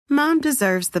Mom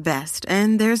deserves the best,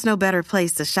 and there's no better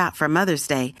place to shop for Mother's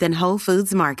Day than Whole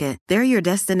Foods Market. They're your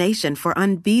destination for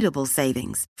unbeatable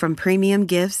savings, from premium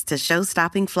gifts to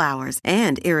show-stopping flowers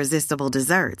and irresistible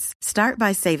desserts. Start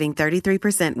by saving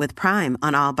 33% with Prime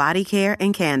on all body care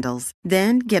and candles.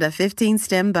 Then get a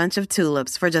 15-stem bunch of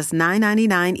tulips for just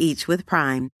 $9.99 each with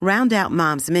Prime. Round out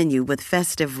Mom's menu with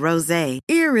festive rosé,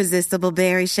 irresistible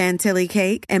berry chantilly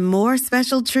cake, and more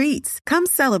special treats. Come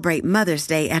celebrate Mother's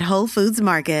Day at Whole Foods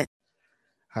Market.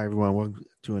 Hi, everyone. Welcome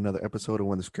to another episode of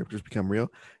When the Scriptures Become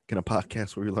Real, a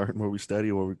podcast where we learn, where we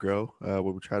study, where we grow, where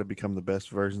we try to become the best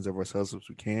versions of ourselves as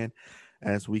we can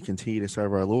as we continue to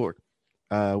serve our Lord.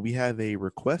 We have a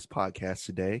request podcast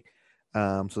today,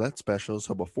 so that's special.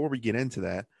 So before we get into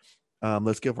that,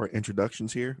 let's give our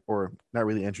introductions here, or not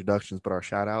really introductions, but our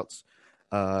shout outs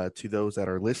to those that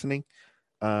are listening.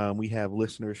 We have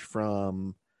listeners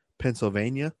from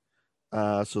Pennsylvania.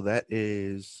 So that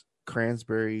is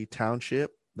Cransbury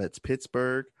Township. That's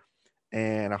Pittsburgh.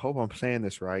 And I hope I'm saying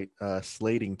this right,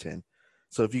 Slatington.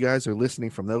 So if you guys are listening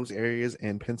from those areas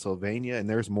in Pennsylvania, and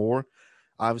there's more,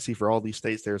 obviously for all these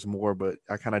states, there's more, but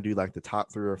I kind of do like the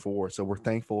top 3 or 4. So we're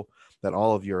thankful that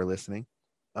all of you are listening.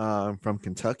 From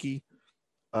Kentucky,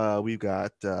 we've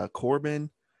got Corbin,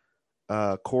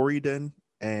 Corydon,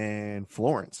 and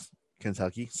Florence,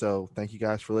 Kentucky. So thank you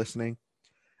guys for listening.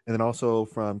 And then also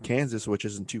from Kansas, which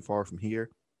isn't too far from here,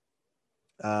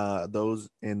 those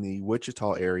in the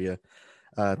Wichita area,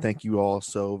 thank you all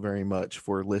so very much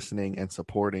for listening and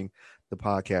supporting the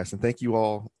podcast. And thank you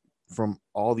all from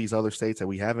all these other states that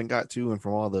we haven't got to, and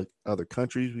from all the other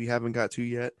countries we haven't got to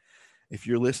yet. If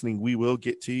you're listening, we will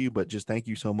get to you, but just thank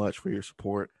you so much for your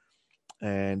support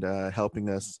and helping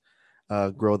us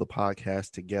grow the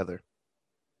podcast together.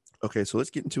 Okay, so let's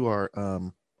get into our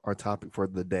topic for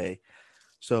the day.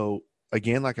 So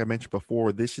again, like I mentioned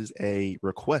before, this is a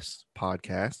request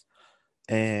podcast,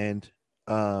 and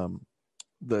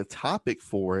the topic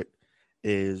for it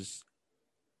is,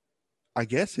 I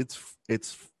guess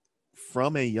it's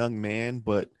from a young man,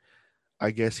 but I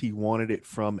guess he wanted it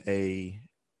from a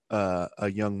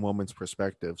young woman's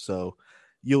perspective. So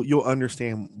you'll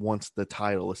understand once the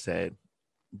title is said.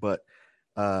 But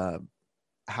how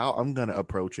I'm gonna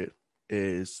approach it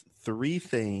is 3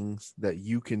 things that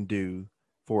you can do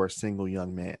for a single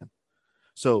young man.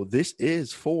 So this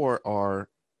is for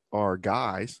our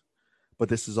guys, but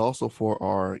this is also for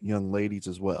our young ladies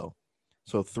as well.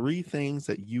 So 3 things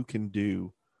that you can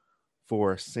do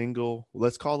for a single,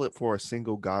 let's call it for a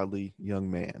single godly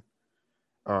young man.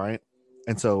 All right.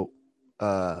 And so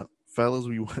fellas,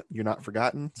 you're not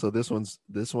forgotten. So this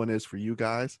one is for you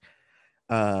guys.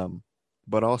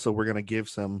 But also we're gonna give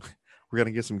some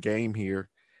game here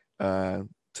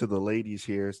to the ladies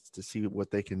here to see what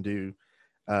they can do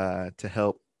to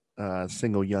help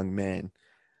single young men,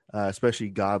 especially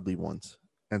godly ones.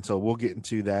 And so we'll get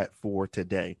into that for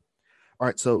today. All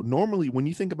right. So normally when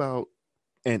you think about,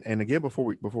 and again,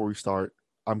 before we start,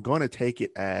 I'm going to take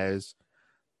it as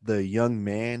the young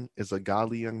man is a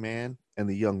godly young man and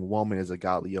the young woman is a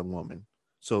godly young woman.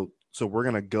 So we're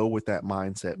going to go with that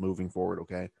mindset moving forward.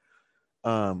 Okay.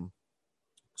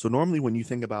 So normally when you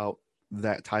think about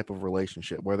that type of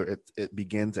relationship, whether it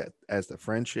begins as the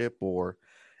friendship or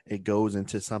it goes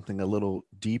into something a little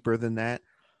deeper than that,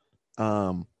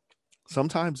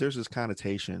 sometimes there's this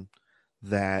connotation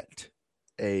that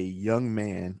a young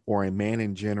man or a man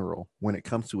in general, when it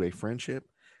comes to a friendship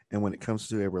and when it comes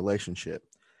to a relationship,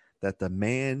 that the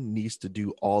man needs to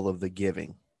do all of the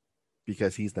giving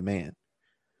because he's the man.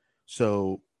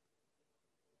 So,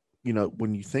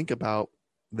 when you think about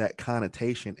that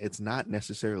connotation, it's not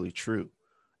necessarily true.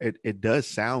 It does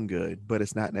sound good, but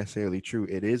it's not necessarily true.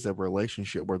 It is a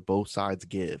relationship where both sides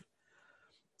give.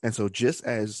 And so just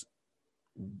as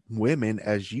women,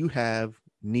 as you have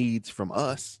needs from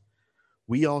us,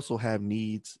 we also have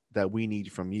needs that we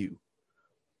need from you.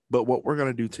 But what we're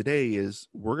going to do today is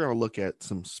we're going to look at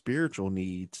some spiritual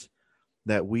needs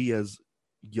that we as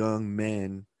young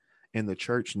men in the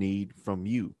church need from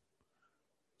you.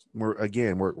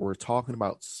 We're talking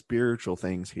about spiritual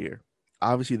things here.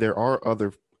 Obviously, there are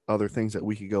other things that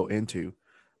we could go into,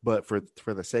 but for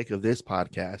the sake of this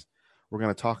podcast, we're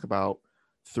going to talk about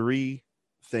 3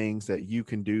 things that you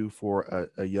can do for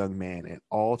a young man, and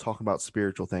all talking about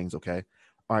spiritual things. Okay.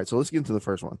 All right. So let's get into the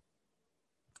first one.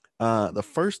 The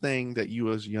first thing that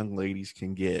you as young ladies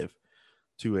can give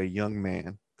to a young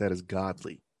man that is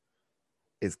godly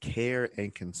is care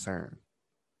and concern.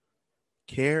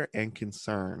 Care and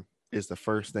concern is the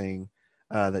first thing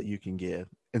that you can give.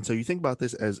 And so you think about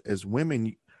this as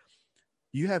women,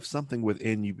 you have something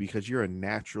within you because you're a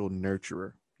natural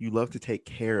nurturer. You love to take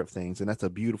care of things, and that's a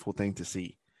beautiful thing to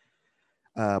see.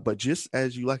 But just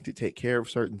as you like to take care of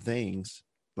certain things,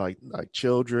 like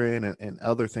children and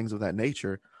other things of that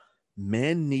nature,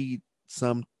 men need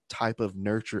some type of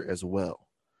nurture as well.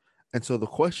 And so the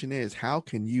question is, how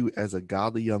can you, as a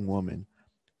godly young woman,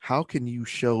 how can you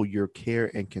show your care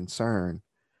and concern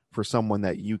for someone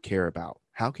that you care about?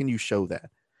 How can you show that?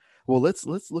 Well, let's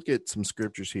look at some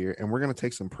scriptures here, and we're going to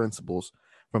take some principles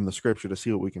from the scripture to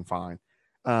see what we can find.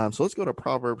 So let's go to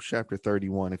Proverbs chapter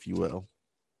 31, if you will.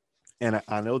 And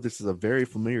I know this is a very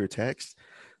familiar text.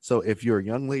 So if you're a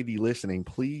young lady listening,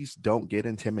 please don't get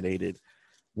intimidated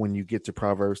when you get to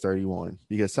Proverbs 31,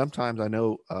 because sometimes I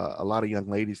know a lot of young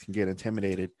ladies can get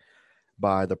intimidated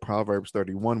by the Proverbs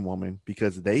 31 woman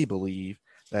because they believe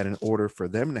that in order for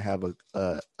them to have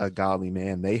a godly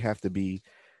man, they have to be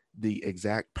the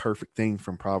exact perfect thing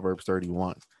from Proverbs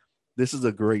 31. This is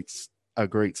a great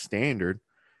standard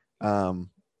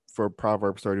for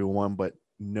Proverbs 31, but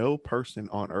no person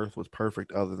on earth was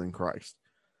perfect other than Christ.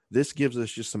 This gives us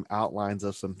just some outlines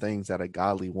of some things that a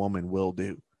godly woman will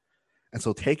do. And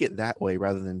so take it that way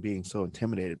rather than being so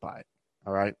intimidated by it.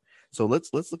 All right. So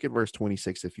let's look at verse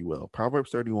 26, if you will.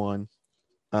 Proverbs 31,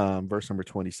 verse number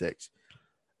 26.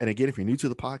 And again, if you're new to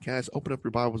the podcast, open up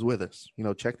your Bibles with us.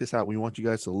 Check this out. We want you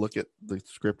guys to look at the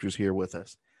scriptures here with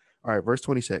us. All right, verse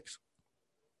 26.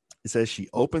 It says, she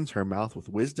opens her mouth with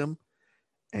wisdom,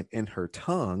 and in her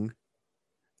tongue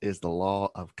is the law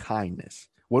of kindness.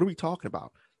 What are we talking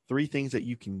about? 3 things that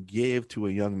you can give to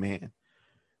a young man.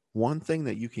 One thing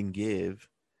that you can give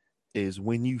is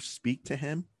when you speak to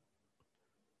him,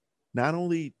 not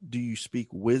only do you speak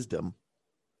wisdom,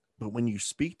 but when you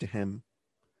speak to him,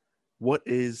 what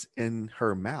is in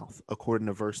her mouth, according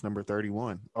to verse number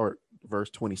 31 or verse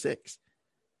 26?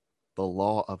 The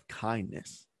law of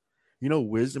kindness.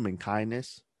 Wisdom and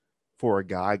kindness for a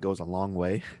guy goes a long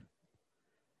way.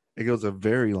 It goes a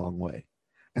very long way.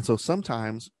 And so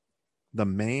sometimes the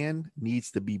man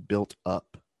needs to be built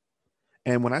up.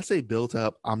 And when I say built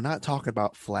up, I'm not talking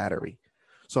about flattery.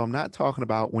 So I'm not talking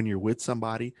about when you're with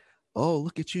somebody, oh,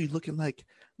 look at you looking like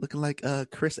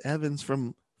Chris Evans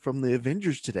from the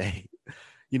Avengers today.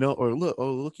 Or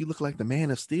look, you look like the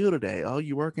Man of Steel today. Oh,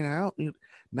 you working out?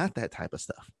 Not that type of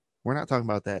stuff. We're not talking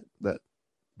about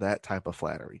that type of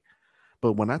flattery.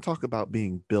 But when I talk about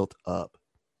being built up,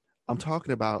 I'm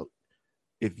talking about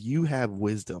if you have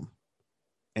wisdom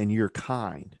and you're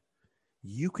kind,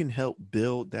 you can help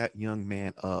build that young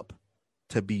man up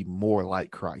to be more like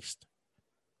Christ.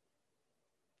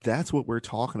 That's what we're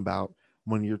talking about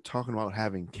when you're talking about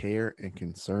having care and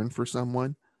concern for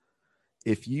someone.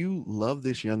 If you love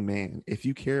this young man, if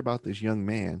you care about this young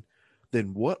man,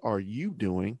 then what are you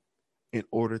doing in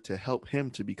order to help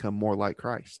him to become more like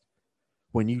Christ?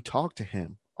 When you talk to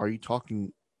him, are you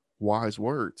talking wise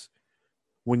words?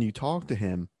 When you talk to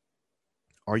him,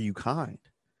 are you kind?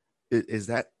 Is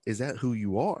that who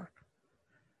you are?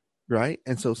 Right?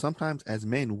 And so sometimes as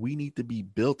men, we need to be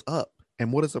built up.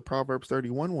 And what does a Proverbs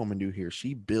 31 woman do here?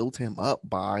 She builds him up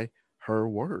by her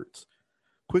words.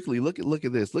 Quickly, look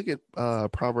at this. Look at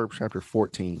Proverbs chapter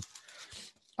 14.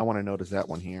 I want to notice that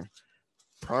one here.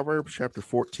 Proverbs chapter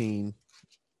 14,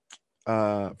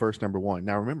 verse number 1.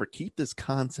 Now remember, keep this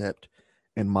concept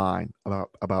in mind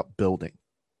about building.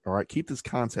 All right, keep this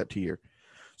concept here.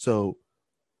 So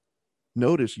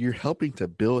notice you're helping to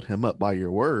build him up by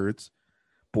your words,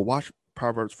 but watch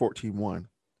Proverbs 14:1.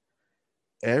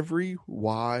 Every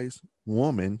wise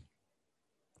woman,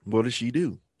 what does she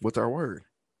do? What's our word?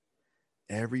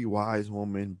 Every wise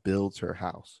woman builds her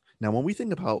house. Now, when we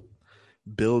think about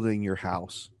building your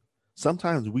house,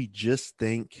 sometimes we just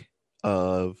think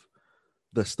of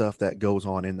the stuff that goes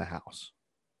on in the house.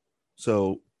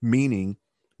 So, meaning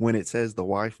when it says the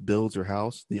wife builds her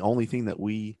house, the only thing that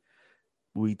we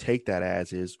take that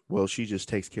as is, well, she just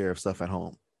takes care of stuff at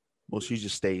home. Well, she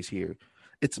just stays here.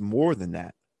 It's more than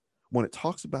that. When it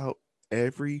talks about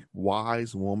every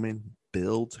wise woman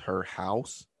builds her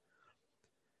house,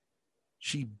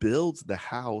 she builds the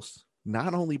house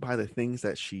not only by the things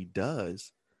that she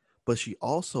does, but she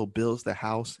also builds the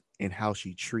house in how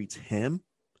she treats him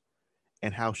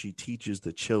and how she teaches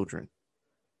the children.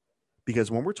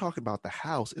 Because when we're talking about the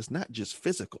house, it's not just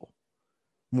physical.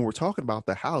 When we're talking about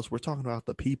the house, we're talking about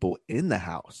the people in the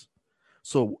house.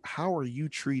 So how are you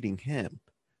treating him?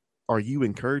 Are you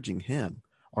encouraging him?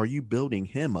 Are you building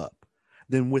him up?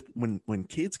 Then when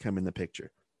kids come in the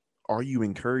picture, are you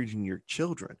encouraging your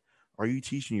children? Are you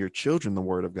teaching your children the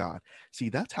word of God? See,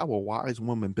 that's how a wise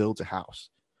woman builds a house.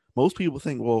 Most people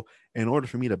think, well, in order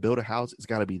for me to build a house, it's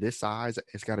got to be this size.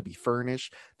 It's got to be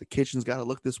furnished. The kitchen's got to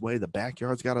look this way. The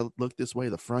backyard's got to look this way.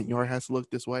 The front yard has to look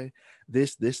this way.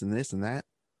 This, and this, and that.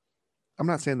 I'm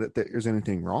not saying that there's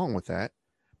anything wrong with that.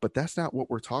 But that's not what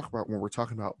we're talking about when we're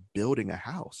talking about building a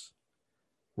house.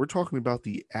 We're talking about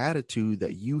the attitude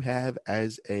that you have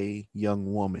as a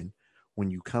young woman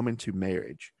when you come into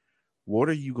marriage. What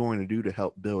are you going to do to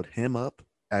help build him up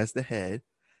as the head?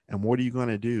 And what are you going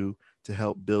to do to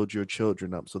help build your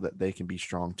children up so that they can be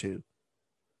strong too?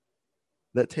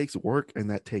 That takes work and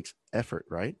that takes effort,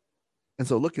 right? And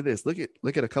so look at this. Look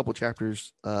at a couple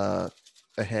chapters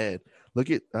ahead. Look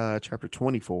at chapter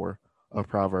 24 of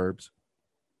Proverbs.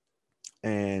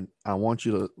 And I want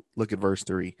you to look at verse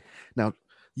 3. Now,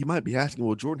 you might be asking,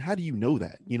 well, Jordan, how do you know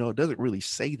that? It doesn't really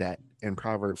say that in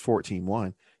Proverbs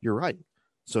 14:1. You're right.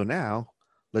 So now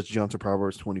let's jump to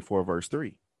Proverbs 24, verse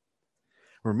 3.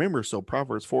 Remember, so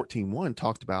Proverbs 14:1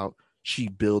 talked about she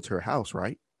builds her house,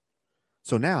 right?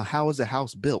 So now, how is a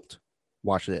house built?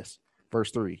 Watch this.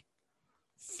 Verse 3.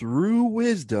 Through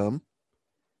wisdom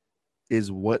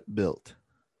is what built.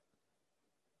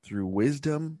 Through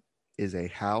wisdom is a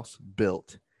house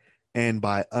built. And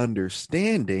by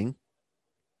understanding,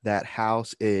 that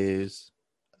house is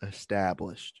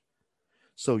established.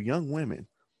 So young women,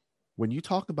 when you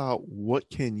talk about what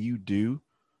can you do,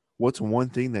 what's one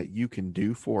thing that you can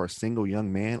do for a single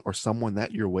young man or someone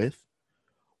that you're with?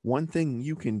 One thing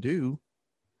you can do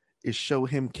is show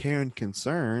him care and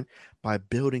concern by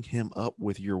building him up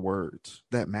with your words.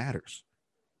 That matters.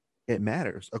 It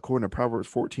matters according to Proverbs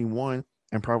 14:1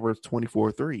 and Proverbs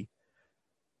 24:3.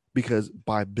 Because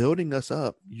by building us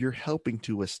up, you're helping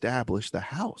to establish the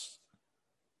house.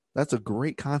 That's a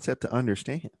great concept to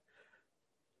understand.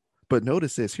 But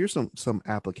notice this. Here's some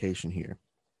application here.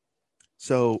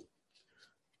 So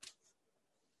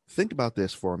think about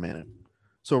this for a minute.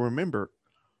 So remember,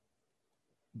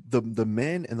 the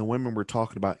men and the women we're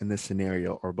talking about in this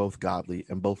scenario are both godly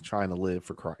and both trying to live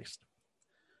for Christ.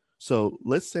 So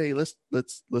let's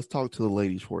talk to the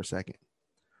ladies for a second.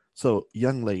 So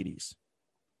young ladies,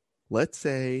 let's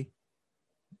say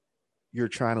you're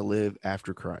trying to live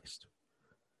after Christ.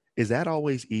 Is that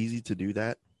always easy to do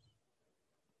that?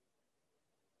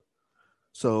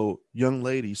 So young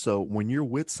ladies, so when you're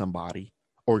with somebody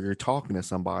or you're talking to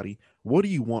somebody, what do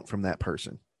you want from that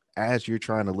person as you're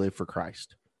trying to live for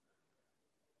Christ?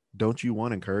 Don't you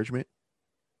want encouragement?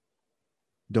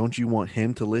 Don't you want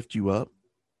him to lift you up?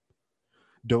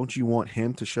 Don't you want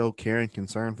him to show care and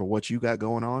concern for what you got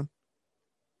going on?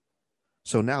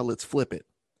 So now let's flip it.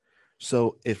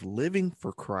 So if living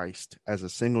for Christ as a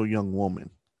single young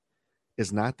woman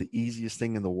is not the easiest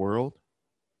thing in the world,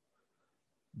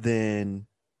 then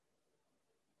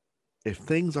if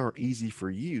things aren't easy for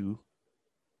you,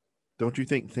 don't you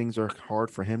think things are hard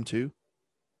for him too?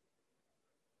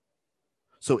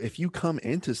 So if you come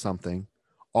into something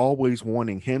always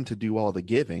wanting him to do all the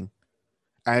giving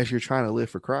as you're trying to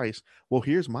live for Christ, well,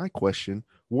 here's my question.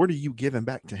 What are you giving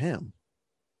back to him?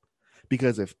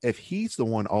 Because if he's the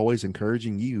one always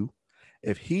encouraging you,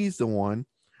 if he's the one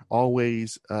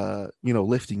always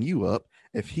lifting you up,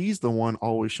 if he's the one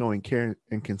always showing care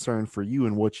and concern for you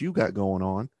and what you got going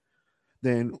on,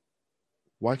 then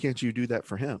why can't you do that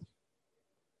for him?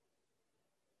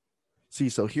 See,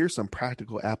 so here's some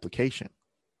practical application.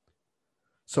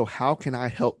 So how can I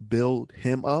help build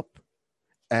him up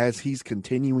as he's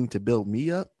continuing to build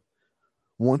me up?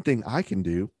 One thing I can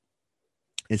do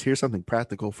is here's something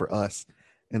practical for us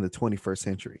in the 21st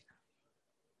century.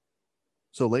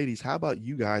 So ladies, how about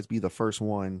you guys be the first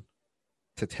one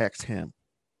to text him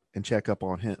and check up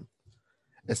on him,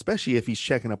 especially if he's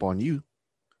checking up on you.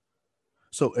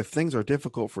 So if things are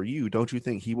difficult for you, don't you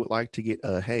think he would like to get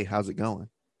hey, how's it going?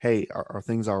 Hey, are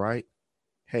things all right?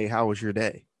 Hey, how was your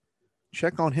day?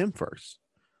 Check on him first,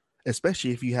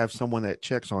 especially if you have someone that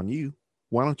checks on you.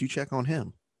 Why don't you check on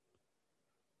him?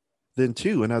 Then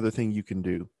two, another thing you can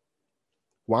do,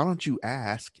 why don't you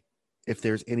ask if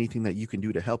there's anything that you can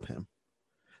do to help him?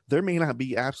 There may not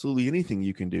be absolutely anything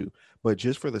you can do, but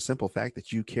just for the simple fact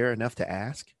that you care enough to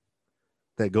ask,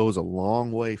 that goes a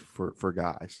long way for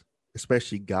guys,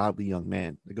 especially godly young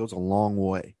men. It goes a long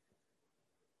way.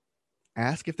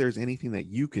 Ask if there's anything that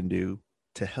you can do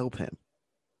to help him.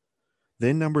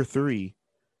 Then number three,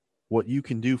 what you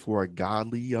can do for a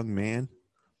godly young man,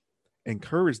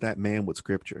 encourage that man with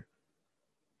scripture.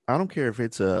 I don't care if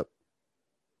it's a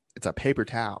paper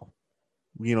towel,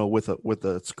 with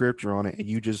a scripture on it, and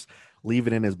you just leave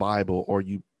it in his Bible, or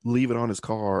you leave it on his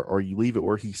car, or you leave it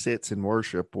where he sits in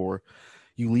worship, or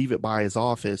you leave it by his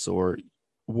office, or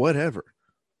whatever.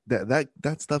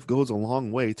 That stuff goes a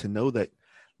long way to know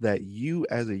that you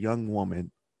as a young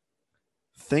woman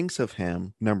thinks of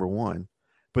him, number one,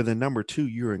 but then number two,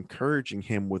 you're encouraging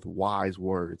him with wise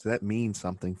words. That means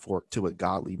something to a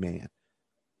godly man.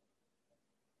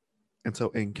 And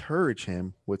so encourage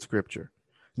him with scripture.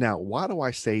 Now, why do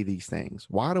I say these things?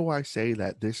 Why do I say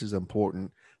that this is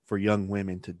important for young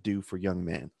women to do for young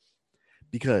men?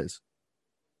 Because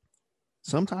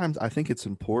sometimes I think it's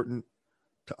important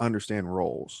to understand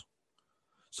roles.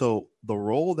 So the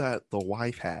role that the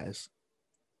wife has,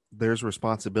 there's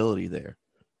responsibility there.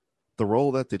 The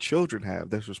role that the children have,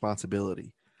 there's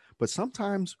responsibility. But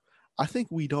sometimes I think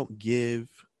we don't give,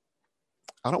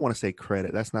 I don't want to say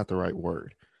credit. That's not the right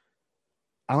word.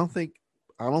 I don't think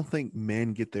I don't think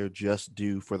men get their just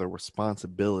due for the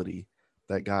responsibility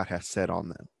that God has set on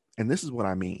them. And this is what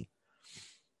I mean.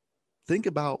 Think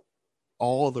about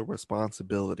all the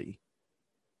responsibility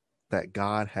that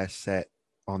God has set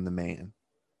on the man.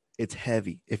 It's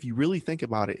heavy. If you really think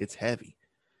about it, it's heavy.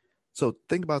 So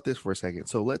think about this for a second.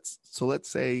 So let's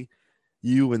say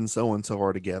you and so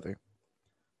are together.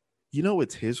 You know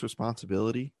it's his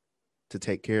responsibility to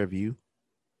take care of you.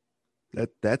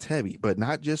 That's heavy, but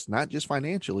not just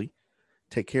financially.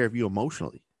 Take care of you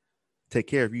emotionally. Take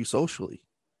care of you socially,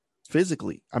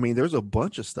 physically. I mean, there's a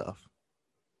bunch of stuff.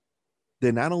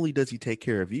 Then not only does he take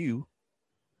care of you,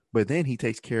 but then he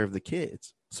takes care of the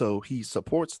kids. So he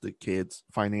supports the kids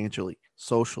financially,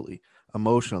 socially,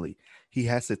 emotionally. He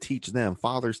has to teach them.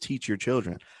 Fathers, teach your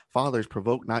children. Fathers,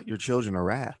 provoke not your children to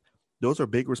wrath. Those are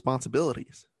big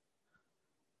responsibilities.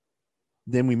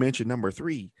 Then we mentioned number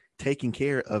 3, taking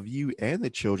care of you and the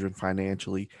children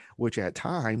financially, which at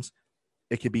times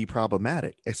it can be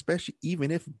problematic, especially even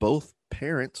if both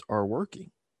parents are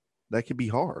working. That can be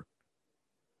hard.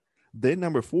 Then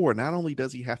number 4, not only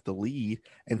does he have to lead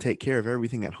and take care of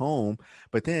everything at home,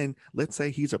 but then let's say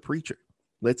he's a preacher.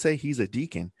 Let's say he's a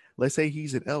deacon. Let's say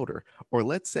he's an elder, or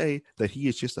let's say that he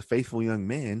is just a faithful young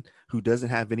man who doesn't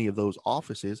have any of those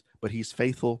offices, but he's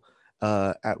faithful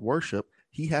at worship.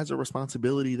 He has a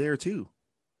responsibility there too.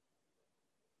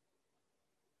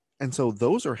 And so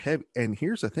those are heavy. And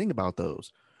here's the thing about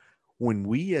those. When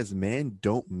we as men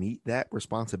don't meet that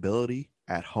responsibility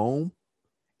at home,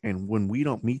 and when we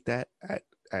don't meet that at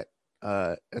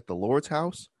the Lord's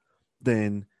house,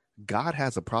 then God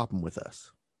has a problem with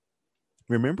us.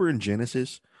 Remember in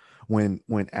Genesis when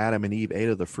Adam and Eve ate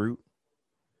of the fruit,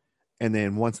 and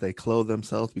then once they clothed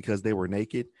themselves because they were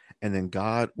naked, and then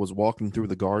God was walking through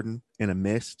the garden in a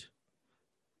mist,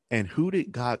 and who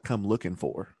did God come looking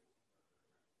for?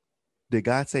 Did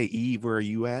God say, Eve, where are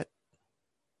you at?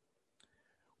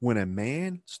 When a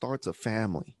man starts a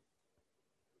family,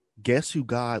 guess who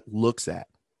God looks at?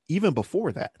 Even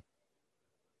before that,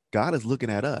 God is looking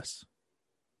at us.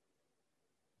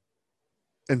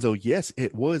 And so, yes,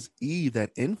 it was Eve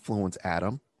that influenced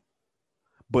Adam,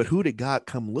 but who did God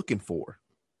come looking for?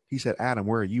 He said, Adam,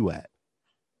 where are you at?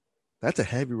 That's a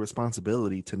heavy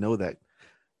responsibility to know that,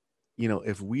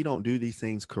 if we don't do these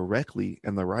things correctly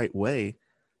and the right way,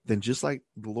 then just like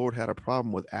the Lord had a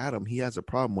problem with Adam, he has a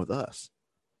problem with us.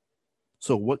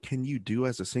 So what can you do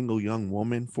as a single young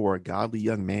woman for a godly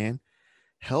young man?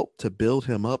 Help to build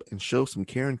him up and show some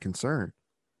care and concern.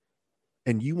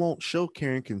 And you won't show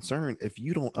care and concern if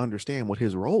you don't understand what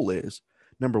his role is.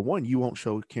 Number 1, you won't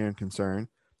show care and concern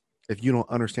if you don't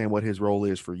understand what his role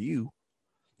is for you.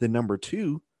 Then number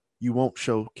 2, you won't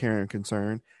show care and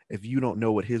concern if you don't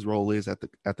know what his role is at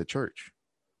the church.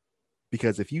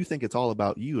 Because if you think it's all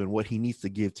about you and what he needs to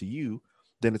give to you,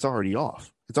 then it's already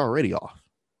off. It's already off.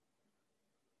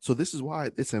 So this is why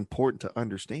it's important to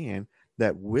understand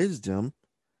that wisdom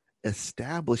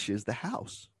establishes the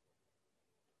house.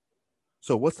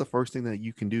 So what's the first thing that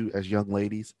you can do as young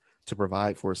ladies to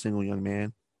provide for a single young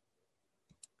man?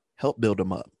 Help build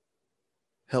him up.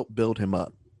 Help build him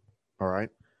up. All right.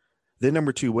 Then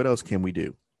number 2, what else can we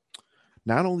do?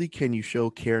 Not only can you show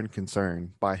care and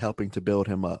concern by helping to build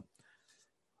him up,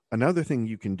 another thing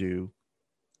you can do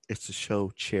is to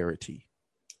show charity,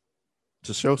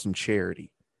 to show some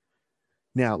charity.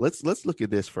 Now, let's look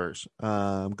at this first.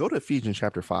 Go to Ephesians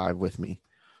chapter 5 with me.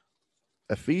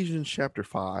 Ephesians chapter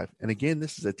 5. And again,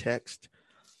 this is a text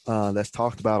that's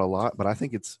talked about a lot, but I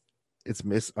think it's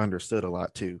misunderstood a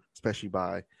lot too, especially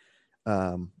by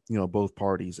both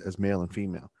parties as male and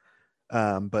female.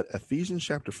 But Ephesians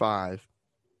chapter 5,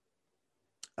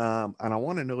 and I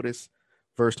want to notice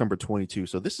verse number 22.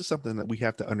 So this is something that we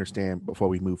have to understand before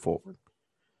we move forward.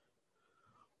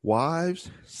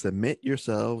 Wives, submit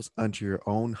yourselves unto your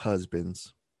own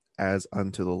husbands as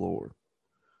unto the Lord.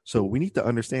 So we need to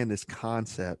understand this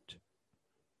concept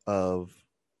of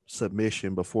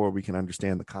submission before we can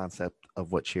understand the concept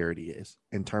of what charity is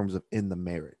in terms of in the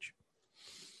marriage.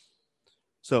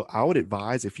 So I would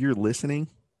advise, if you're listening,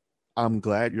 I'm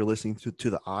glad you're listening to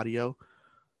the audio.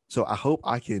 So I hope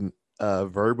I can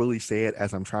verbally say it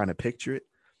as I'm trying to picture it.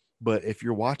 But if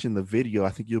you're watching the video,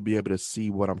 I think you'll be able to see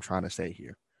what I'm trying to say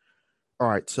here. All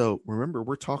right. So remember,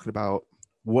 we're talking about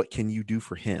what can you do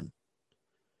for him?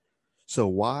 So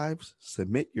wives,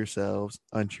 submit yourselves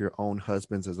unto your own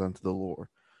husbands as unto the Lord.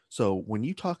 So when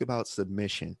you talk about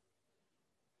submission,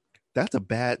 that's a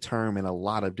bad term in a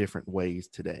lot of different ways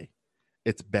today.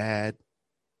 It's bad.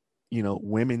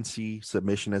 Women see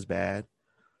submission as bad.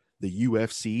 The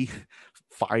UFC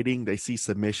fighting, they see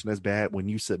submission as bad. When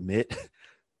you submit,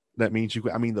 that means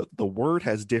the word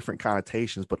has different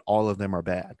connotations, but all of them are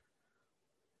bad.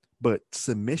 But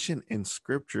submission in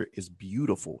scripture is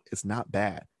beautiful. It's not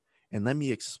bad. And let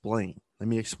me explain.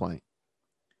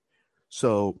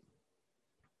 So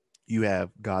you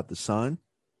have God the Son,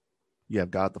 you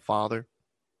have God the Father,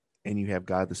 and you have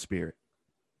God the Spirit.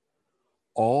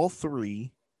 All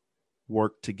three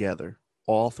work together.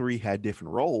 All three had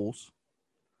different roles,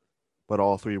 but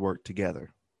all three work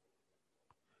together.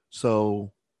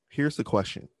 So here's the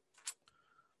question.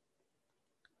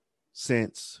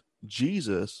 Since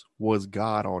Jesus was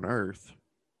God on earth,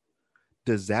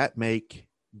 does that make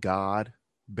God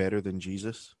better than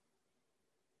Jesus?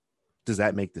 Does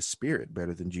that make the Spirit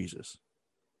better than Jesus?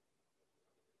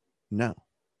 No,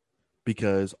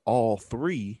 because all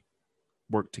three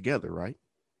work together, right?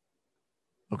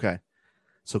 Okay,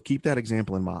 so keep that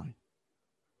example in mind.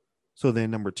 So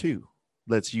then number 2,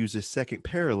 let's use this second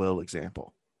parallel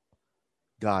example.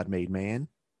 God made man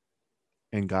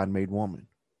and God made woman.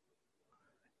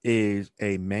 Is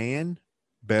a man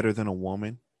better than a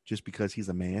woman just because he's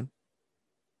a man?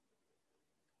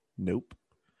 Nope.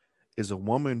 Is a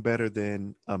woman better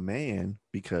than a man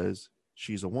because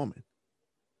she's a woman?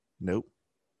 Nope.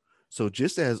 So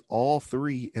just as all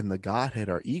three in the Godhead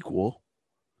are equal,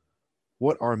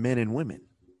 what are men and women?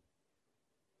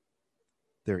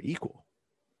 They're equal.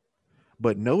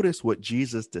 But notice what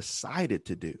Jesus decided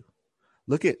to do.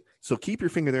 So keep your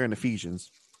finger there in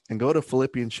Ephesians and go to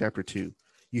Philippians chapter 2.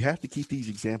 You have to keep these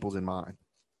examples in mind.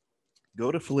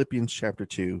 Go to Philippians chapter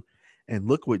 2 and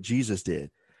look what Jesus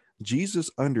did. Jesus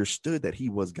understood that he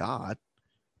was God,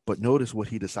 but notice what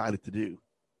he decided to do.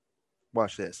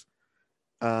 Watch this.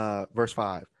 Verse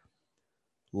 5.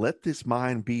 Let this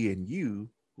mind be in you,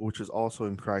 which is also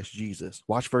in Christ Jesus.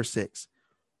 Watch verse 6.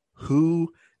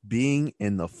 Who, being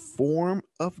in the form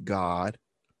of God,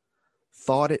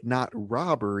 thought it not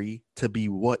robbery to be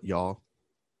what, y'all?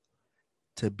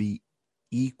 To be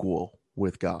equal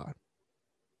with God.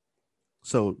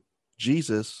 So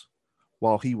Jesus,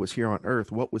 while he was here on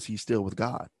earth, what was he still with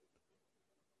God?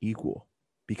 Equal,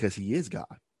 because he is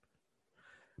God.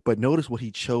 But notice what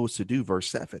he chose to do, verse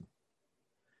 7.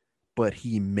 But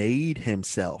he made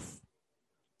himself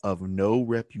of no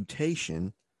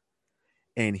reputation,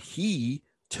 and he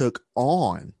took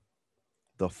on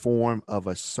the form of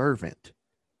a servant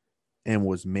and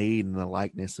was made in the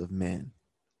likeness of men.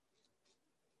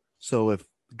 So if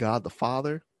God the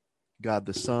Father, God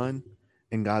the Son,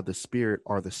 and God the Spirit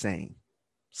are the same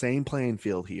playing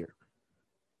field here,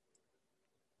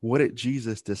 what did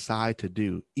Jesus decide to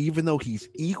do? Even though he's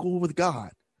equal with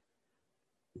God,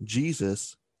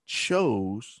 Jesus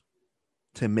chose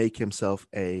to make himself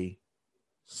a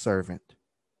servant.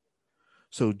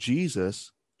 So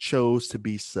Jesus chose to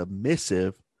be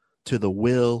submissive to the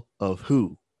will of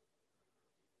who?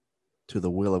 To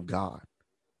the will of God.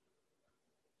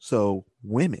 So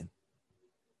women,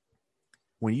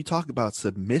 when you talk about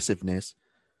submissiveness,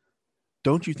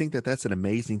 don't you think that that's an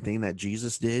amazing thing that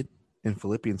Jesus did in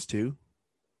Philippians 2?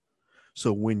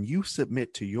 So when you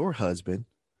submit to your husband,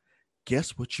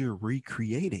 guess what you're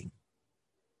recreating?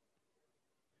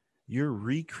 You're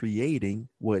recreating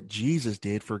what Jesus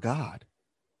did for God.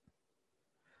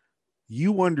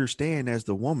 You understand as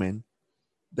the woman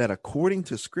that according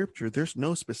to scripture, there's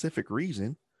no specific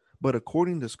reason, but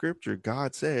according to scripture,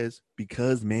 God says,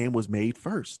 because man was made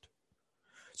first.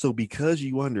 So because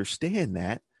you understand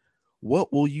that,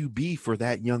 what will you be for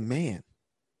that young man?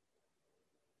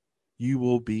 You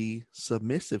will be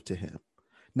submissive to him.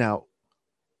 Now,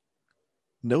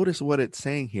 notice what it's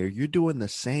saying here. You're doing the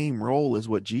same role as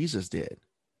what Jesus did.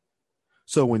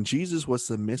 So when Jesus was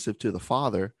submissive to the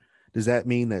Father, does that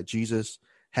mean that Jesus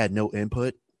had no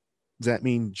input? Does that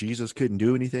mean Jesus couldn't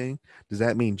do anything? Does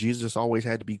that mean Jesus always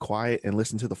had to be quiet and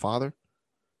listen to the Father?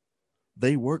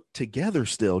 They worked together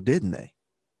still, didn't they?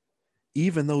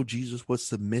 Even though Jesus was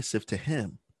submissive to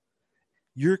him.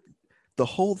 The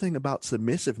whole thing about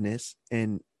submissiveness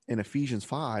in Ephesians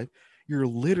 5, you're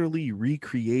literally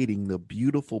recreating the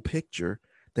beautiful picture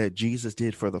that Jesus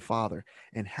did for the Father.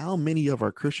 And how many of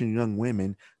our Christian young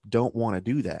women don't want to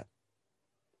do that?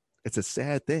 It's a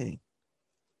sad thing.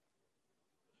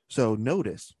 So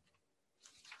notice,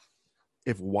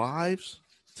 if wives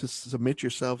to submit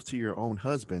yourself to your own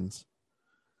husbands,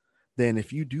 then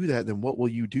if you do that, then what will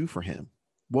you do for him?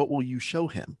 What will you show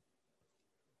him?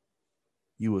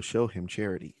 You will show him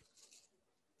charity.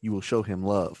 You will show him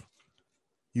love.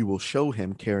 You will show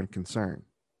him care and concern.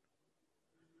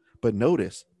 But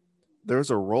notice,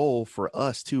 there's a role for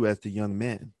us too as the young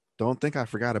men. Don't think I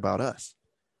forgot about us.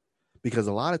 Because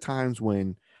a lot of times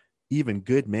when even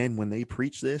good men, when they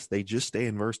preach this, they just stay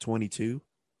in verse 22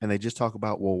 and they just talk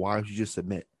about, well, why would you just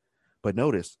submit? But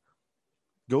notice,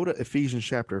 go to Ephesians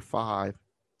chapter 5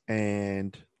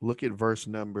 and look at verse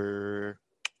number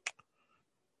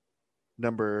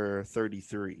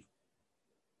 33.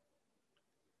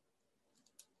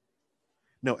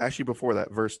 No, actually before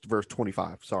that, verse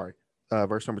 25. Sorry.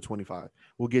 Verse number 25.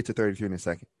 We'll get to 33 in a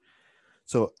second.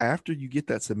 So after you get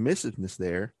that submissiveness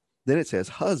there, then it says,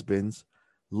 husbands,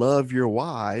 love your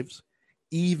wives,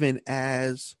 even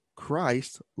as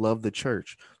Christ loved the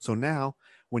church. So now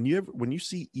when you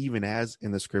see even as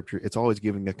in the scripture, it's always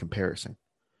giving a comparison.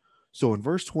 So in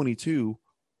verse 22,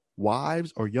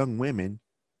 wives or young women,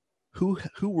 who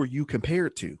were you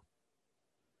compared to?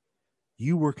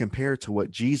 You were compared to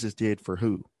what Jesus did for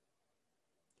who?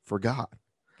 For God.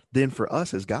 Then for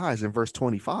us as guys in verse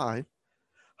 25,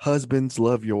 husbands,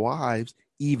 love your wives,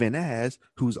 even as,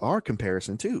 who's our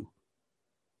comparison to?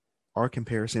 Our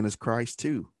comparison is Christ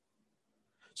too.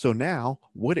 So now,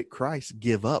 what did Christ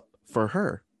give up for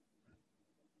her?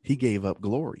 He gave up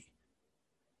glory.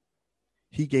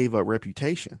 He gave up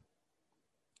reputation.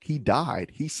 He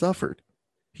died. He suffered.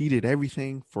 He did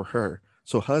everything for her.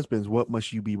 So husbands, what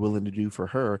must you be willing to do for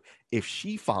her if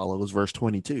she follows verse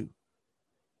 22?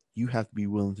 You have to be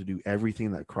willing to do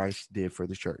everything that Christ did for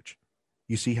the church.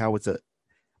 You see how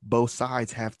both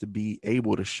sides have to be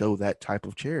able to show that type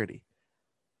of charity.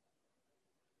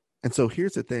 And so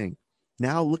here's the thing.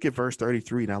 Now look at verse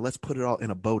 33. Now let's put it all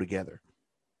in a bow together.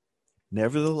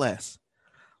 Nevertheless,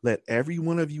 let every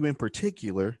one of you in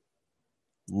particular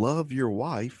love your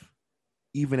wife,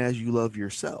 even as you love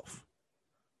yourself.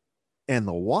 And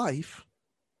the wife,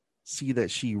 see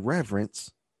that she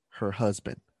reverence her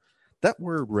husband. That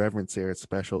word reverence there is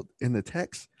special. In the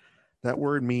text, that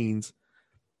word means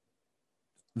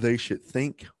they should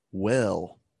think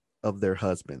well of their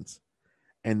husbands,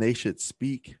 and they should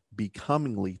speak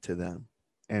becomingly to them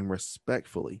and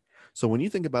respectfully. So when you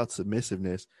think about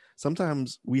submissiveness,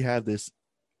 sometimes we have this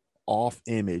off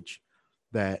image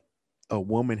that a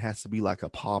woman has to be like a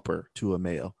pauper to a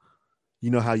male. You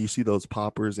know how you see those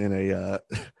paupers in a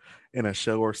in a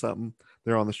show or something?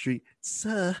 They're on the street.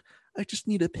 Sir, I just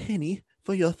need a penny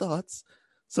for your thoughts.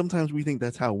 Sometimes we think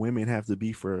that's how women have to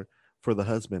be for the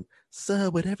husband. Sir,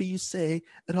 whatever you say,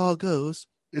 it all goes.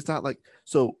 It's not like,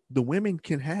 so the women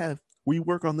we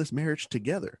work on this marriage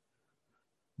together,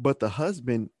 but the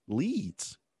husband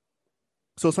leads.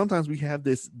 So sometimes we have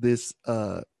this this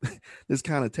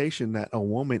connotation that a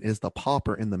woman is the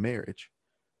pauper in the marriage.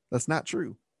 That's not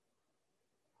true.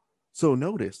 So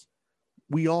notice,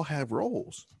 we all have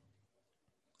roles.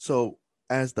 So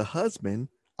as the husband,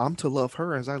 I'm to love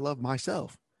her as I love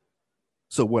myself.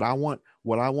 So would I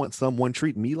want someone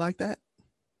treating me like that?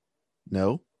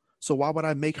 No. So why would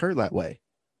I make her that way?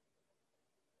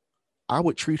 I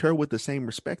would treat her with the same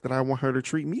respect that I want her to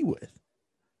treat me with.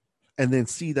 And then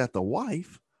see that the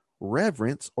wife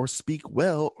reverence or speak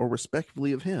well or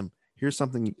respectfully of him. Here's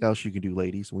something else you can do,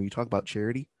 ladies. When you talk about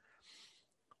charity,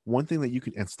 one thing that you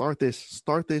can, and start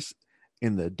this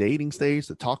in the dating stage,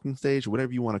 the talking stage,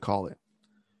 whatever you want to call it.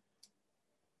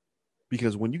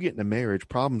 Because when you get into marriage,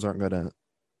 problems aren't going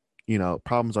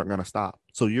to stop.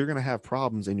 So you're going to have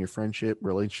problems in your friendship,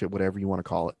 relationship, whatever you want to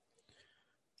call it.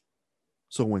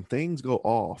 So when things go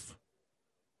off,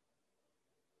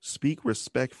 speak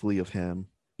respectfully of him,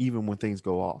 even when things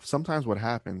go off. Sometimes what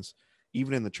happens,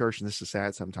 even in the church, and this is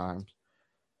sad sometimes.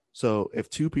 So if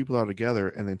two people are together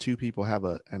and then two people have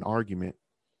an argument,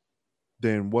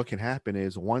 then what can happen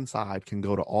is one side can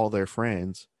go to all their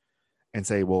friends and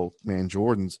say, well, man,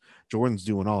 Jordan's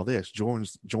doing all this.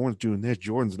 Jordan's doing this.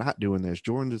 Jordan's not doing this.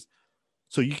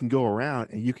 So you can go around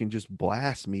and you can just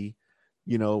blast me,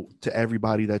 to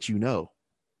everybody that you know.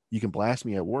 You can blast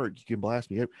me at work. You can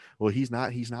blast me. Well, he's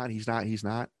not.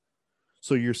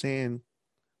 So you're saying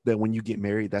that when you get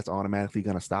married, that's automatically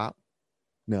going to stop?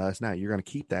 No, it's not. You're going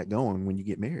to keep that going when you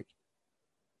get married.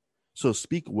 So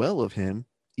speak well of him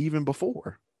even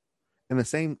before. And the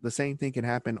same thing can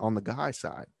happen on the guy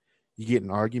side. You get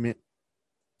an argument.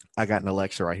 I got an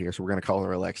Alexa right here, so we're going to call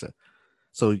her Alexa.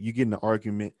 So you get in an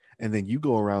argument, and then you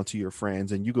go around to your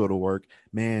friends and you go to work.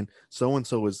 Man,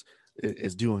 so-and-so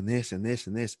is doing this and this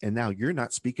and this, and now you're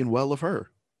not speaking well of her.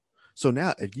 So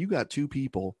now if you got two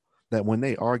people that when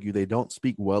they argue, they don't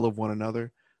speak well of one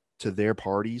another to their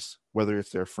parties, whether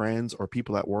it's their friends or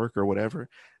people at work or whatever,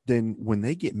 then when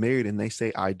they get married and they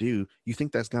say, I do, you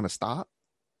think that's going to stop?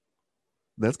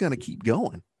 That's going to keep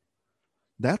going.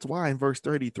 That's why in verse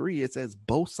 33, it says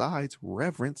both sides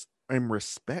reverence and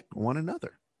respect one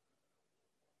another.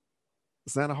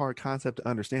 It's not a hard concept to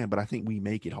understand, but I think we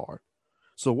make it hard.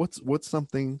 So what's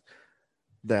something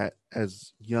that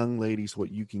as young ladies,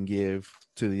 what you can give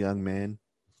to the young men?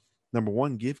 Number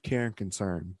one, give care and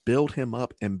concern. Build him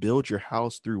up and build your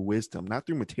house through wisdom, not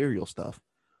through material stuff.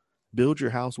 Build your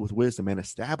house with wisdom and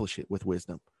establish it with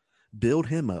wisdom. Build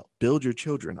him up. Build your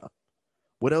children up.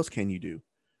 What else can you do?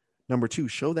 Number two,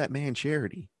 show that man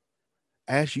charity.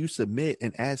 As you submit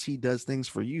and as he does things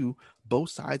for you, both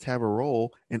sides have a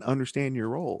role and understand your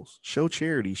roles. Show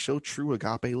charity, show true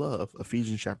agape love,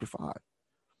 Ephesians chapter 5.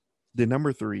 Then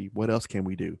number three, what else can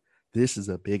we do? This is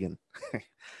a big one.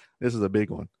 This is a big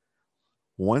one.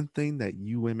 One thing that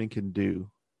you women can do,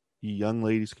 you young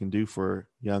ladies can do for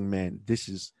young men, this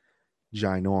is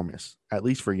ginormous, at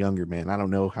least for younger men. I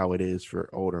don't know how it is for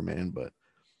older men, but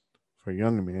for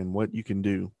younger men, what you can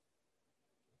do,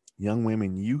 young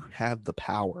women, you have the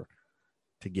power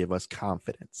to give us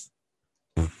confidence.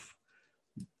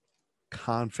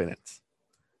 Confidence.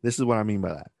 This is what I mean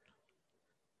by that.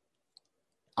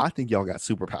 I think y'all got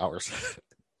superpowers.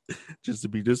 just to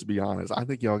be honest, I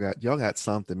think y'all got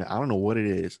something, man. I don't know what it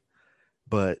is,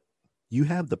 but you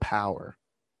have the power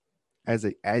as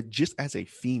a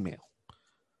female.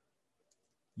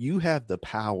 You have the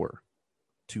power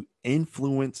to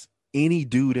influence any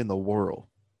dude in the world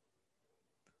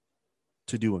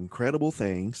to do incredible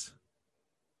things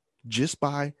just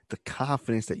by the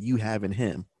confidence that you have in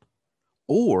him.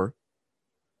 Or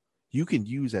you can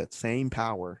use that same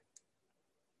power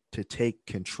to take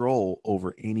control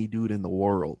over any dude in the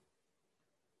world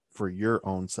for your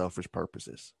own selfish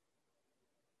purposes.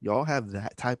 Y'all have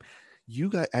that type. You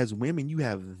got, as women, you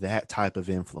have that type of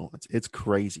influence. It's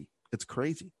crazy. It's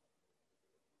crazy.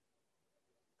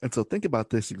 And so think about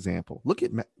this example. Look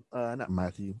at Mark.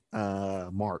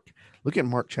 Look at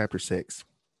Mark chapter 6.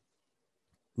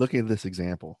 Look at this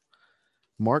example.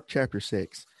 Mark chapter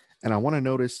 6. And I want to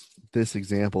notice this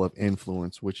example of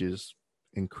influence, which is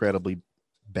incredibly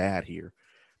bad here.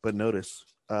 But notice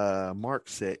Mark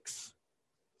 6.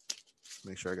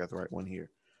 Make sure I got the right one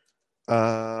here.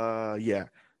 Yeah.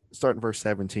 Starting verse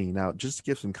 17. Now, just to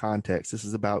give some context, this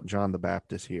is about John the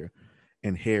Baptist here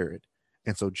and Herod.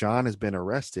 And so John has been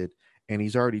arrested and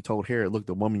he's already told Herod, look,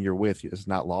 the woman you're with is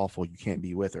not lawful. You can't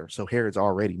be with her. So Herod's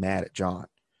already mad at John.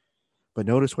 But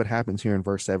notice what happens here in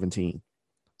verse 17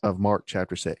 of Mark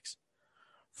chapter 6.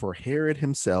 For Herod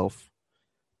himself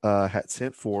had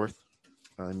sent forth,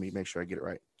 let me make sure I get it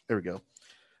right. There we go.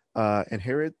 And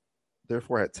Herod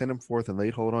therefore had sent him forth and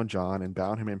laid hold on John and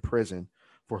bound him in prison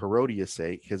for Herodias'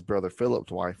 sake, his brother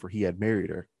Philip's wife, for he had married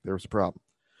her. There was a problem.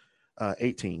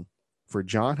 18. For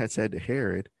John had said to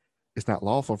Herod, it's not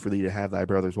lawful for thee to have thy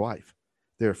brother's wife.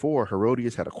 Therefore,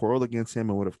 Herodias had a quarrel against him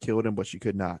and would have killed him, but she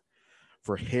could not.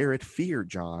 For Herod feared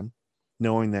John,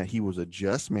 knowing that he was a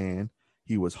just man,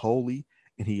 he was holy,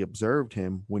 and he observed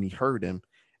him when he heard him,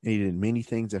 and he did many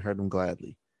things and heard him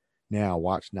gladly. Now,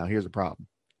 watch. Now, here's a problem.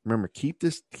 Remember, keep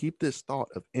this thought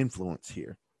of influence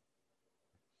here.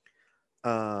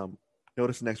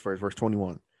 Notice the next verse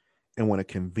 21. And when a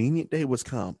convenient day was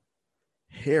come,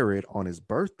 Herod on his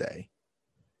birthday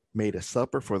made a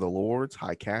supper for the lords,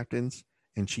 high captains,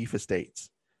 and chief estates.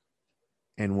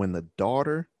 And when the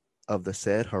daughter of the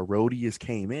said Herodias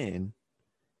came in,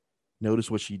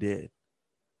 notice what she did.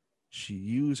 She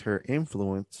used her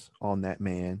influence on that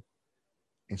man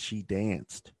and she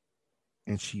danced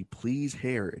and she pleased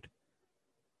Herod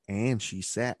and she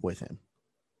sat with him.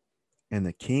 And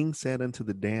the king said unto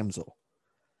the damsel,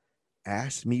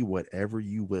 ask me whatever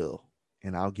you will,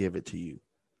 and I'll give it to you.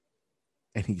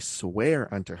 And he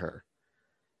sware unto her,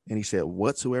 and he said,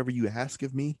 whatsoever you ask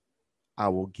of me, I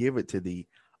will give it to thee,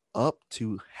 up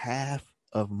to half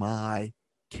of my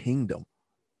kingdom.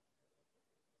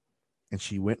 And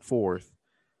she went forth,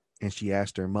 and she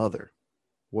asked her mother,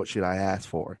 what should I ask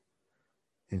for?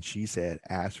 And she said,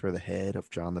 ask for the head of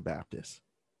John the Baptist.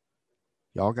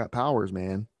 Y'all got powers,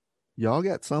 man. Y'all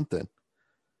got something.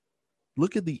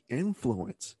 Look at the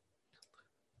influence.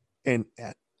 And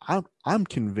I'm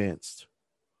convinced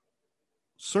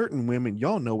certain women,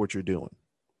 y'all know what you're doing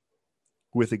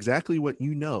with exactly what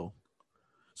you know.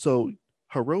 So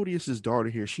Herodias' daughter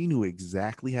here, she knew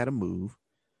exactly how to move.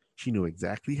 She knew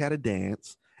exactly how to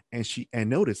dance. And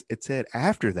notice it said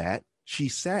after that, she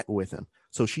sat with him.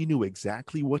 So she knew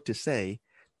exactly what to say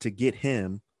to get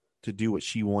him to do what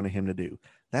she wanted him to do.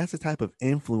 That's the type of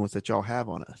influence that y'all have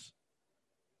on us.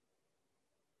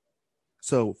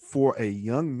 So for a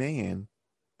young man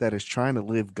that is trying to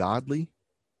live godly,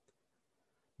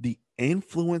 the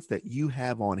influence that you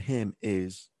have on him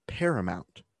is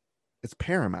paramount. It's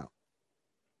paramount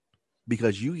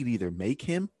because you can either make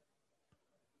him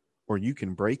or you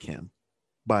can break him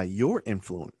by your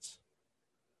influence.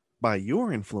 By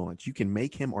your influence, you can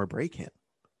make him or break him.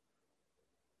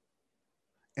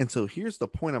 And so here's the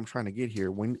point I'm trying to get here.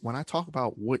 When I talk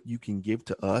about what you can give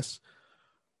to us,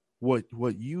 what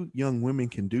you young women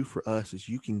can do for us is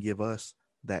you can give us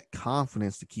that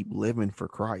confidence to keep living for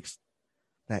Christ,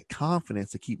 that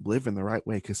confidence to keep living the right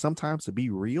way. Because sometimes, to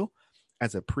be real,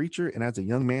 as a preacher and as a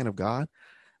young man of God,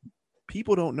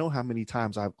 people don't know how many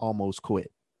times I've almost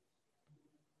quit.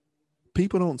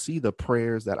 People don't see the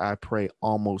prayers that I pray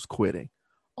almost quitting,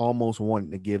 almost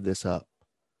wanting to give this up,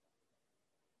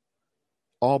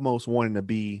 almost wanting to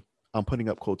be, I'm putting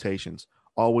up quotations,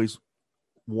 always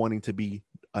wanting to be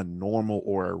a normal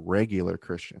or a regular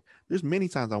Christian. There's many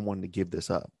times I wanted to give this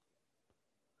up.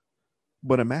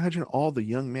 But imagine all the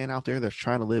young men out there that's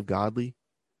trying to live godly,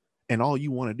 and all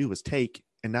you want to do is take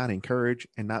and not encourage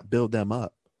and not build them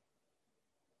up.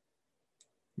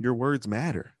 Your words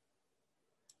matter.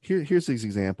 Here's this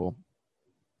example.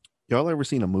 Y'all ever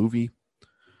seen a movie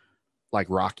like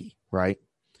Rocky, right?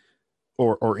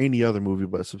 Or any other movie,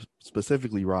 but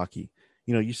specifically Rocky.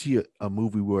 You know, you see a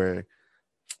movie where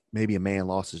maybe a man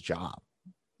lost his job.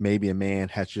 Maybe a man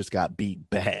has just got beat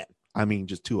bad. I mean,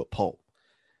 just to a pulp.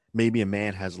 Maybe a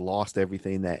man has lost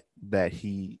everything that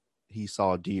he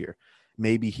saw dear.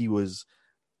 Maybe he was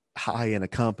high in a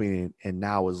company and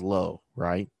now is low,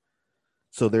 right?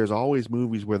 So there's always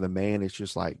movies where the man is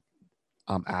just like,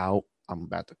 I'm out. I'm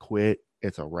about to quit.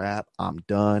 It's a wrap. I'm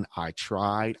done. I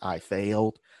tried. I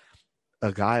failed.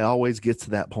 A guy always gets to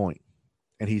that point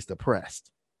and he's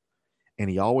depressed. And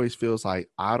he always feels like,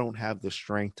 I don't have the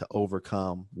strength to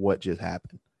overcome what just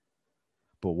happened.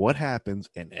 But what happens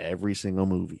in every single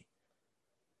movie?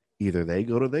 Either they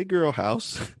go to their girl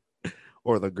house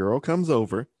or the girl comes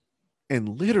over,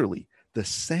 and literally the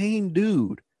same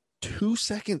dude 2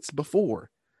 seconds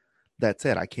before that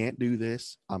said, I can't do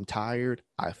this. I'm tired.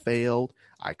 I failed.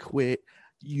 I quit.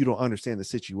 You don't understand the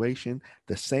situation.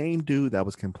 The same dude that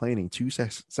was complaining 2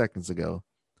 seconds ago,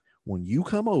 when you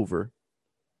come over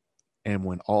and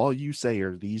when all you say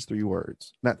are these three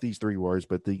words, not these three words,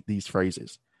 but these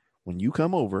phrases, when you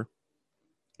come over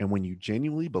and when you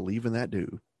genuinely believe in that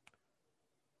dude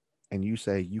and you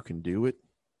say, you can do it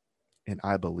and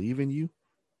I believe in you,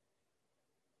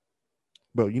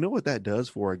 bro, you know what that does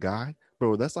for a guy?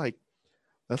 Bro, that's like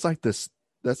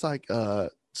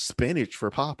spinach for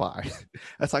Popeye.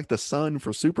 That's like the sun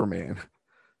for Superman.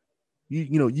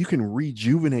 You know, you can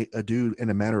rejuvenate a dude in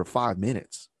a matter of 5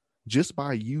 minutes just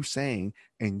by you saying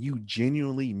and you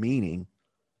genuinely meaning,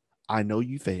 I know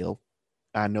you failed.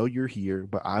 I know you're here,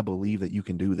 but I believe that you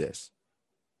can do this.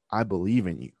 I believe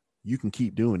in you. You can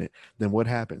keep doing it. Then what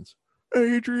happens?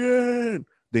 Adrian.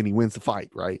 Then he wins the fight,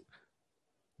 right?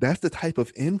 That's the type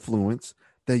of influence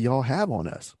that y'all have on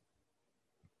us.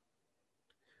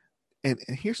 And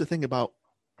here's the thing about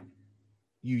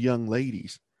you young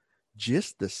ladies.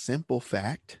 Just the simple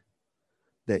fact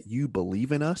that you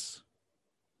believe in us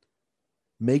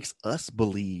makes us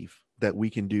believe that we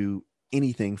can do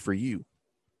anything for you.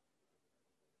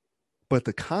 But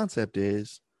the concept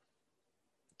is,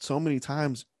 so many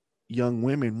times young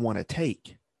women want to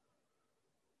take.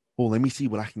 Well, let me see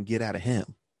what I can get out of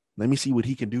him. Let me see what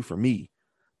he can do for me.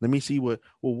 Let me see what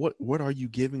are you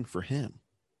giving for him?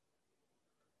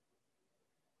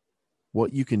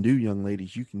 What you can do, young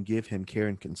ladies, you can give him care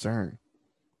and concern.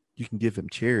 You can give him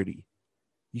charity.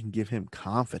 You can give him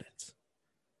confidence.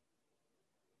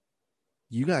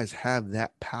 You guys have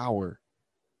that power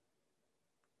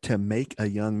to make a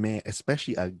young man,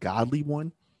 especially a godly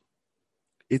one.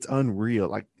 It's unreal.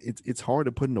 Like it's hard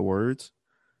to put into words,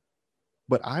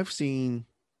 but I've seen,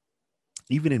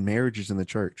 even in marriages in the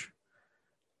church,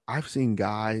 I've seen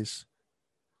guys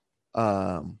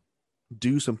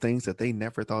do some things that they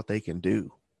never thought they can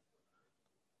do.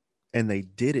 And they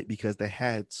did it because they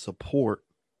had support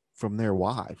from their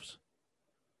wives.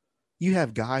 You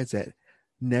have guys that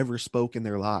never spoke in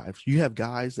their lives. You have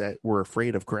guys that were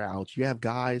afraid of crowds. You have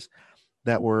guys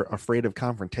that were afraid of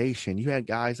confrontation. You had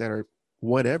guys that are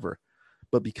whatever.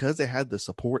 But because they had the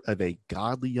support of a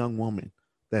godly young woman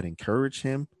that encouraged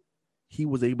him, he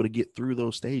was able to get through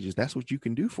those stages. That's what you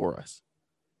can do for us.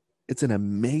 It's an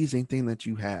amazing thing that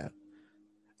you have.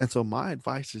 And so my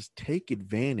advice is take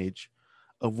advantage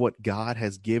of what God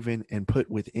has given and put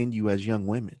within you as young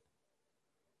women.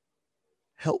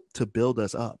 Help to build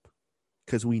us up.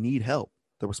 because we need help.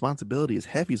 The responsibility is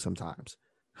heavy sometimes.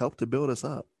 Help to build us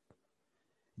up.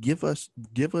 Give us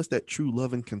that true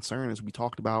love and concern as we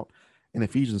talked about in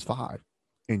Ephesians 5.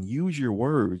 And use your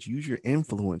words, use your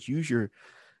influence,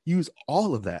 use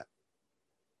all of that.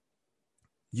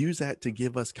 Use that to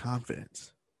give us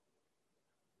confidence.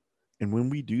 And when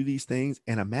we do these things,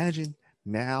 and imagine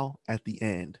now at the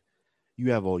end,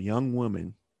 you have a young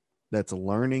woman that's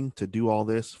learning to do all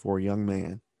this for a young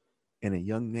man, and a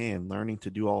young man learning to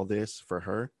do all this for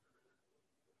her.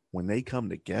 When they come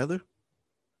together,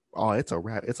 oh, it's a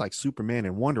wrap. It's like Superman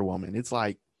and Wonder Woman. It's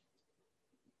like,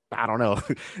 I don't know.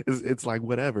 it's like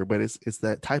whatever, but it's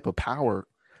that type of power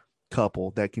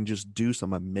couple that can just do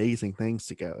some amazing things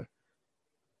together.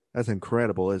 That's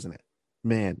incredible, isn't it?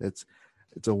 Man, it's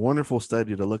a wonderful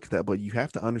study to look at that, but you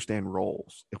have to understand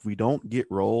roles. If we don't get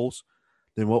roles,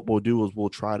 then what we'll do is we'll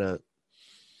try to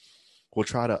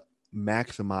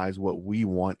maximize what we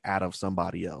want out of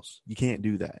somebody else. You can't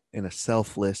do that in a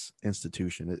selfless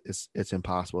institution. It's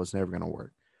impossible. It's never going to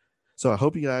work. So I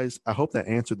hope that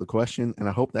answered the question, and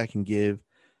I hope that can give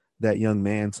that young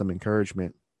man some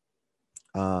encouragement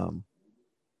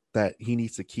that he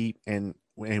needs to keep, and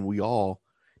we all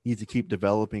need to keep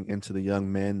developing into the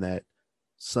young men that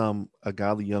a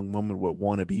godly young woman would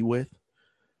want to be with,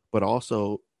 but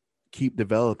also keep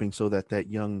developing so that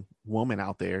young woman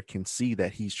out there can see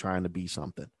that he's trying to be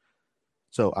something.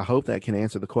 So I hope that can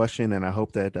answer the question, and I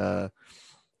hope that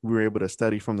we were able to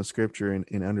study from the scripture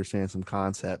and understand some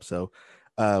concepts. So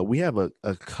we have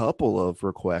a couple of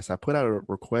requests. I put out a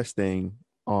request thing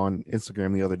on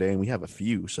Instagram the other day, and we have a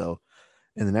few. So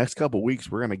in the next couple of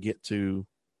weeks, we're going to get to,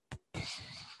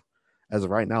 as of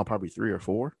right now, probably 3 or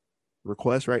 4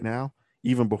 requests right now,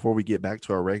 even before we get back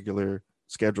to our regular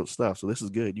scheduled stuff. So this is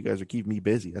good. You guys are keeping me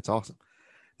busy. That's awesome.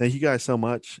 Thank you guys so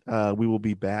much. We will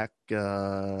be back.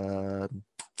 What's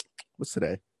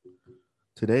today?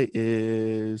 Today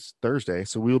is Thursday.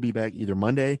 So we'll be back either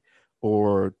Monday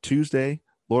or Tuesday,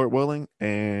 Lord willing,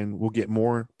 and we'll get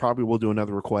more. Probably we'll do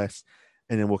another request,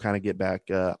 and then we'll kind of get back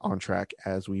on track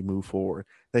as we move forward.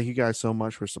 Thank you guys so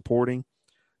much for supporting.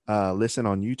 Listen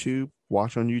on YouTube,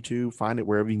 watch on YouTube, find it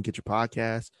wherever you can get your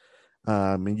podcast.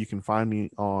 And you can find me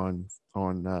on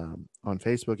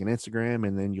Facebook and Instagram,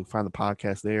 and then you'll find the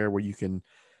podcast there where you can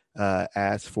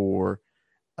ask for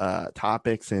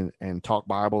topics and talk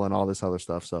Bible and all this other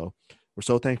stuff. So we're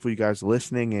so thankful you guys are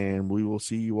listening, and we will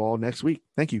see you all next week.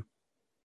 Thank you.